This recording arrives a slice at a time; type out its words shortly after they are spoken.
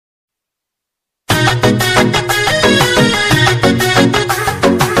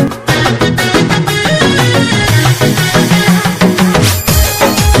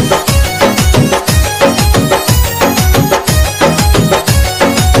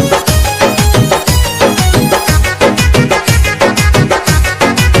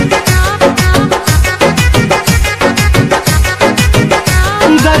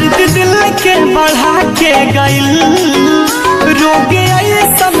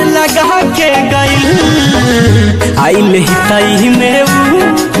आइल हितई में ऊ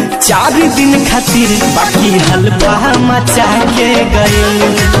 4 दिन खातिर बाकी हलवा मचा के गइल।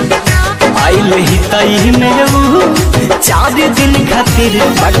 आइल हितई में ऊ 4 दिन खातिर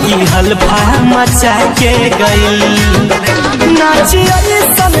बाकी हलवा मचा के गइल। नाचिए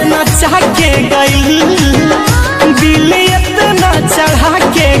सन नचा के गइल, दिल इतना चढ़ा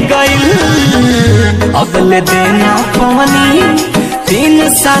के गइल। अगले देना पवनी 3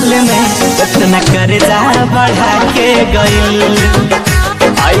 साल में इतना कर्जा बढ़ा के गइल।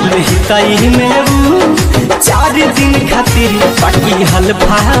 आइल हितई में ऊ 4 दिन खातिर बाकी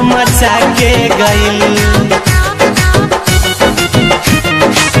हलवा मचा के गइल।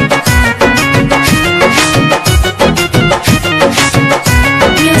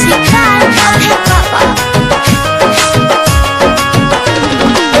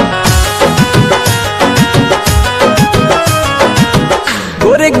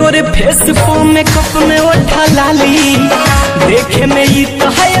 गोरे गोरे फेस में कप में उठा लाली, देखे में ये तो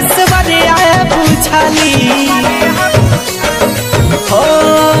है सवारे आया पूछाली। हो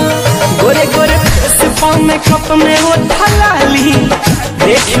गोरे गोरे फेस में कप में उठा लाली,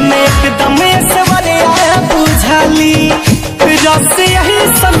 देखे में एकदम सवारे आया पूछाली। रस यही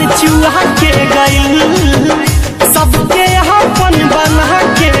सन चूहा के गइल, सबके यहाँ पन बना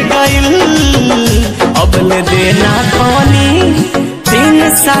के गइल। अब ले देना पानी 3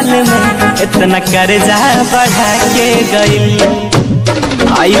 साल में इतना कर्जा बढ़ा के गइल।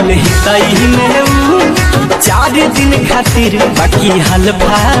 आइल हितई में ऊ 4 दिन खातिर बाकी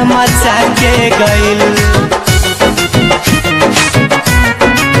हलवा मचा के गइल।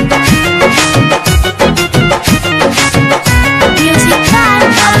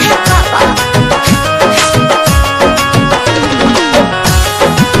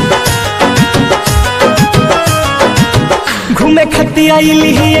 घूमे खती आइली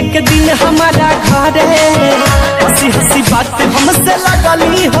एक दिन हमारा घरे, हंसी हंसी बात हमसे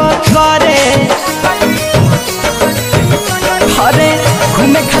लगली हो करे। अरे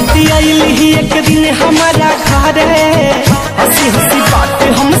घूमे खती आइली एक दिन हमारा घरे, हंसी हंसी बात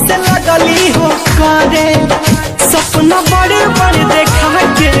हमसे लगली हो करे। सपना बड़े बड़े देखा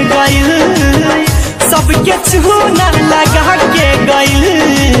के गइल, सबके चूना लगा के गइल।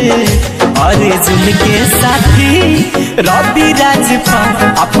 अरे जुल के साथी रवि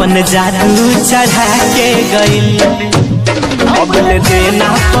राजपाल अपन जादू चढ़ा के गइल। अब ले देना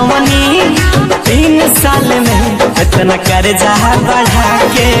पवनी 3 साल में इतना कर्जा बढ़ा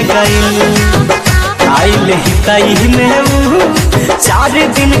के गइल। आइल हितई में ऊ 4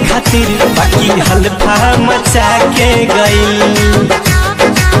 दिन खातिर बाकी हलवा मचा के गइल।